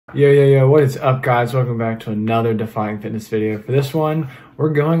Yo, what is up, guys? Welcome back to another Defying Fitness video. For this one,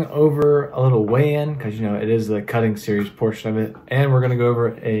 we're going over a little weigh-in because, you know, it is the cutting series portion of it. And we're going to go over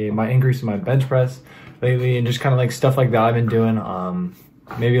my increase in my bench press lately and just kind of like stuff like that I've been doing.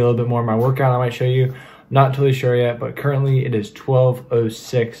 Maybe a little bit more of my workout I might show you. Not totally sure yet, but currently it is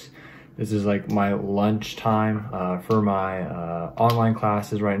 12:06. This is like my lunch time for my online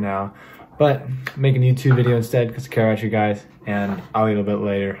classes right now. But I'm making a YouTube video instead because I care about you guys, and I'll eat a little bit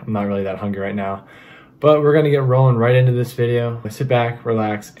later. I'm not really that hungry right now. But we're gonna get rolling right into this video. Sit back,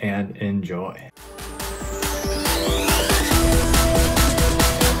 relax, and enjoy.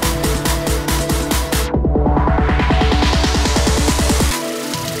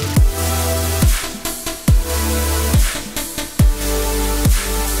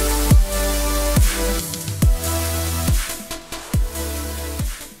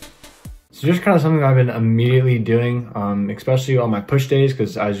 So just kind of something I've been immediately doing, especially on my push days,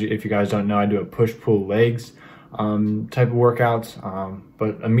 because if you guys don't know, I do a push-pull legs type of workouts.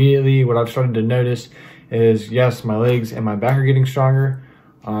 But immediately what I've started to notice is, yes, my legs and my back are getting stronger,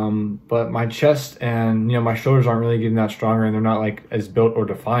 but my chest and, you know, my shoulders aren't really getting that stronger, and they're not like as built or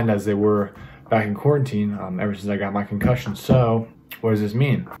defined as they were back in quarantine ever since I got my concussion. So what does this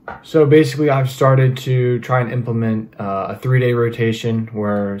mean? So basically I've started to try and implement a 3-day rotation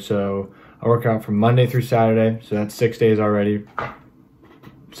where, I work out from Monday through Saturday, so that's 6 days already.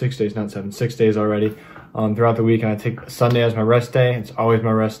 6 days, not 7, 6 days already throughout the week, and I take Sunday as my rest day. It's always my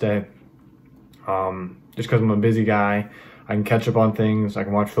rest day. Just because I'm a busy guy, I can catch up on things. I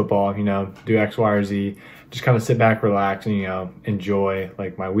can watch football, you know, do X, Y, or Z. Just kind of sit back, relax, and, you know, enjoy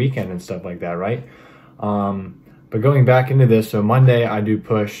like my weekend and stuff like that, right? But going back into this, so Monday I do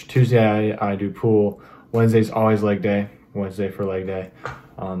push, Tuesday I do pull, Wednesday's always leg day, Wednesday for leg day.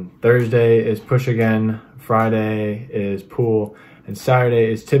 Thursday is push again, Friday is pull, and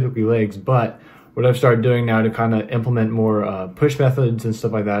Saturday is typically legs. But what I've started doing now to kind of implement more push methods and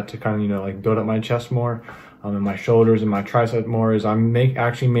stuff like that to kind of, you know, like build up my chest more and my shoulders and my tricep more is I'm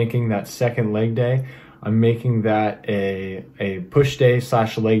actually making that second leg day, I'm making that a push day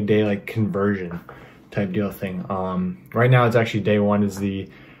 / leg day, like conversion type deal thing. Right now it's actually day one is the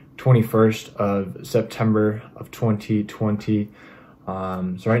 21st of September of 2020.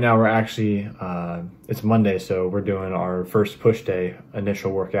 So right now we're actually, it's Monday, so we're doing our first push day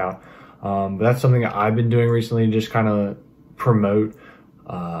initial workout. But that's something that I've been doing recently to just kind of promote,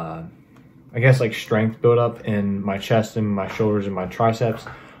 I guess, like strength buildup in my chest and my shoulders and my triceps.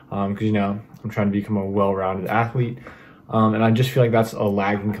 Cause, you know, I'm trying to become a well-rounded athlete. And I just feel like that's a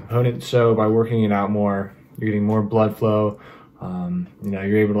lagging component. So by working it out more, you're getting more blood flow. You know,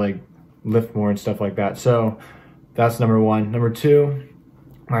 you're able to like lift more and stuff like that. So that's number one. Number two,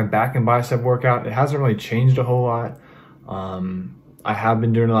 my back and bicep workout, it hasn't really changed a whole lot. I have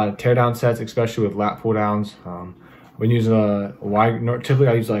been doing a lot of teardown sets, especially with lat pull downs. I've been using a wide, typically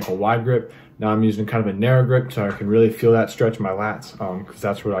I use like a wide grip. Now I'm using kind of a narrow grip so I can really feel that stretch in my lats, because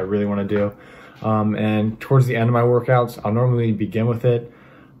that's what I really want to do. And towards the end of my workouts, I'll normally begin with it.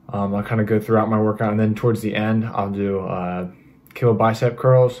 I'll kind of go throughout my workout, and then towards the end, I'll do kilo bicep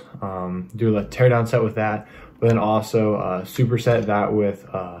curls, do a teardown set with that. But then also superset that with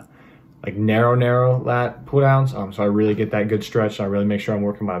like narrow lat pull downs. So I really get that good stretch. And I really make sure I'm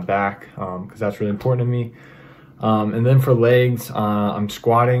working my back because that's really important to me. And then for legs, I'm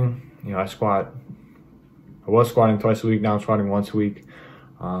squatting. You know, I was squatting twice a week. Now I'm squatting once a week.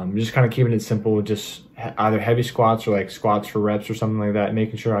 Just kind of keeping it simple. Just either heavy squats or like squats for reps or something like that.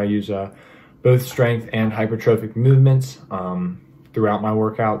 Making sure I use both strength and hypertrophic movements throughout my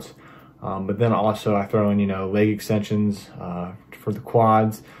workouts. But then also I throw in, you know, leg extensions for the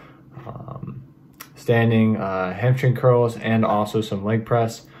quads, standing hamstring curls, and also some leg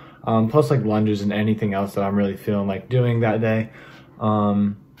press, plus like lunges and anything else that I'm really feeling like doing that day.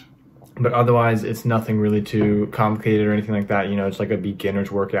 But otherwise it's nothing really too complicated or anything like that. You know, it's like a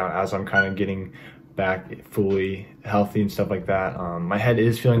beginner's workout as I'm kind of getting back fully healthy and stuff like that. My head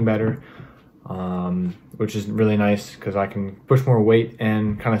is feeling better, which is really nice because I can push more weight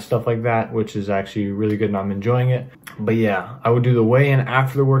and kind of stuff like that, which is actually really good and I'm enjoying it. But yeah, I would do the weigh-in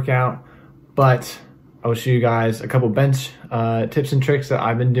after the workout, but I will show you guys a couple bench tips and tricks that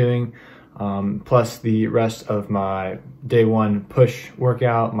I've been doing, plus the rest of my day one push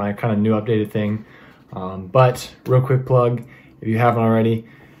workout, my kind of new updated thing. But real quick plug, if you haven't already,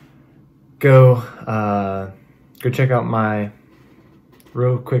 go check out my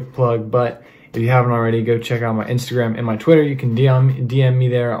real quick plug. But if you haven't already, go check out my Instagram and my Twitter. You can DM me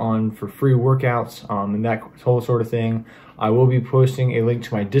there for free workouts and that whole sort of thing. I will be posting a link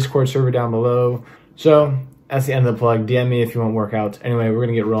to my Discord server down below. So that's the end of the plug. DM me if you want workouts. Anyway, we're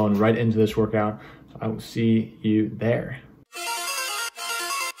gonna get rolling right into this workout. So I will see you there.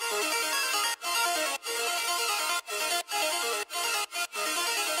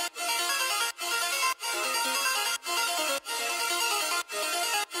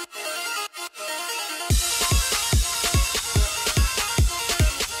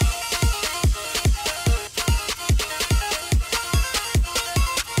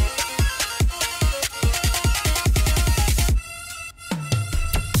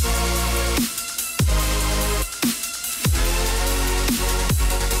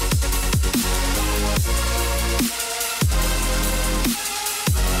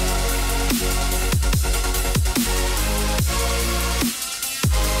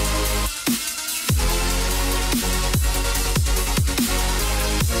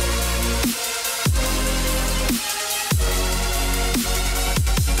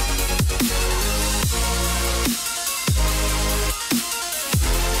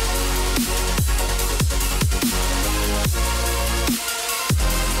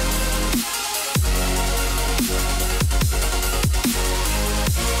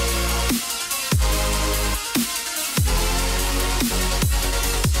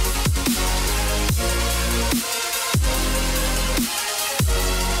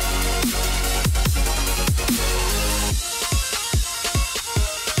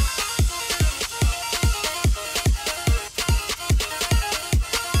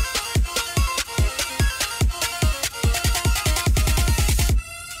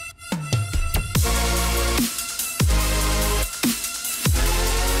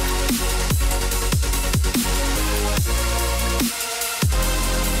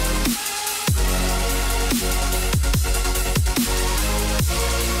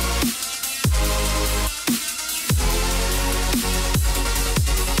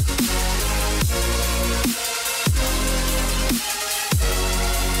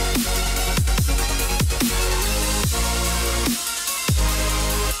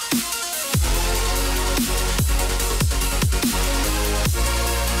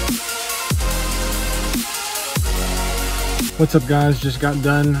 What's up, guys? Just got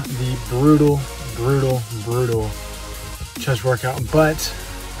done the brutal chest workout, but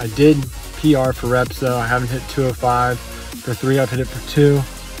I did PR for reps though. I haven't hit 205 for 3. I've hit it for 2.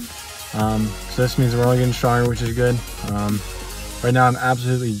 So this means we're only getting stronger, which is good. Right now I'm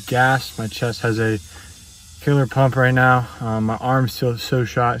absolutely gassed. My chest has a killer pump right now. My arms feel so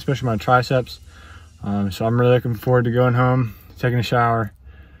shot, especially my triceps. So I'm really looking forward to going home, taking a shower,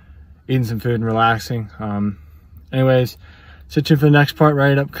 eating some food and relaxing. Anyways, stay tuned for the next part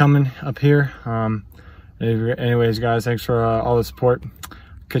right upcoming up here. Anyways, guys, thanks for all the support.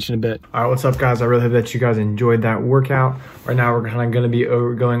 Catch you in a bit. All right, what's up, guys? I really hope that you guys enjoyed that workout. Right now, we're kind of going to be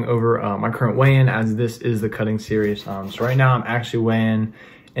going over my current weigh-in, as this is the cutting series. So right now, I'm actually weighing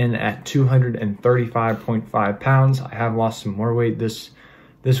in at 235.5 pounds. I have lost some more weight this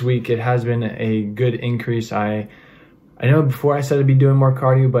week. It has been a good increase. I know before I said I'd be doing more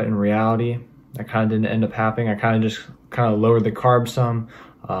cardio, but in reality, that kind of didn't end up happening. I kind of lowered the carbs some,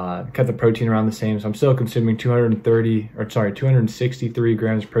 kept the protein around the same. So I'm still consuming 263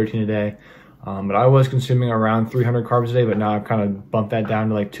 grams of protein a day. But I was consuming around 300 carbs a day, but now I've kind of bumped that down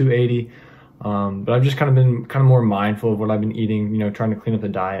to like 280. But I've just kind of been more mindful of what I've been eating, you know, trying to clean up the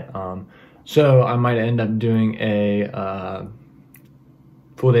diet. So I might end up doing a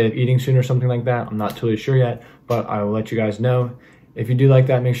full day of eating soon or something like that. I'm not totally sure yet, but I will let you guys know. If you do like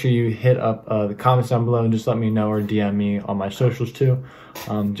that, make sure you hit up the comments down below and just let me know, or DM me on my socials too,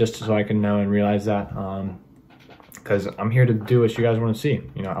 just so I can know and realize that, because I'm here to do what you guys want to see.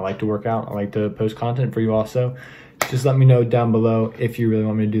 You know, I like to work out. I like to post content for you also. Just let me know down below if you really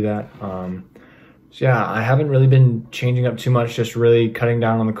want me to do that. So yeah, I haven't really been changing up too much, just really cutting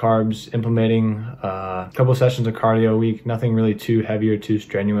down on the carbs, implementing a couple sessions of cardio a week, nothing really too heavy or too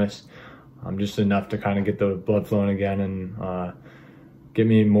strenuous, just enough to kind of get the blood flowing again and get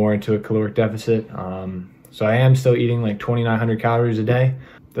me more into a caloric deficit. So I am still eating like 2,900 calories a day.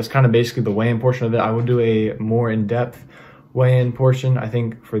 That's kind of basically the weigh-in portion of it. I will do a more in-depth weigh-in portion, I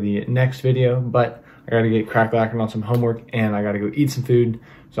think, for the next video, but I gotta get cracking on some homework and I gotta go eat some food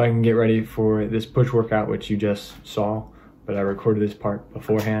so I can get ready for this push workout, which you just saw, but I recorded this part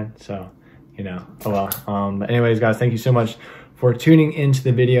beforehand, so, you know, oh well. But anyways, guys, thank you so much for tuning into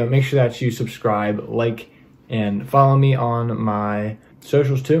the video. Make sure that you subscribe, like, and follow me on my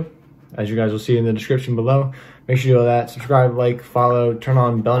socials too, as you guys will see in the description below. Make sure you do all that. Subscribe, like, follow, turn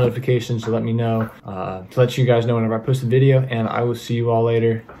on bell notifications to let me know, to let you guys know whenever I post a video, and I will see you all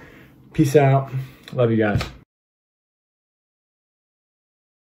later. Peace out. Love you guys.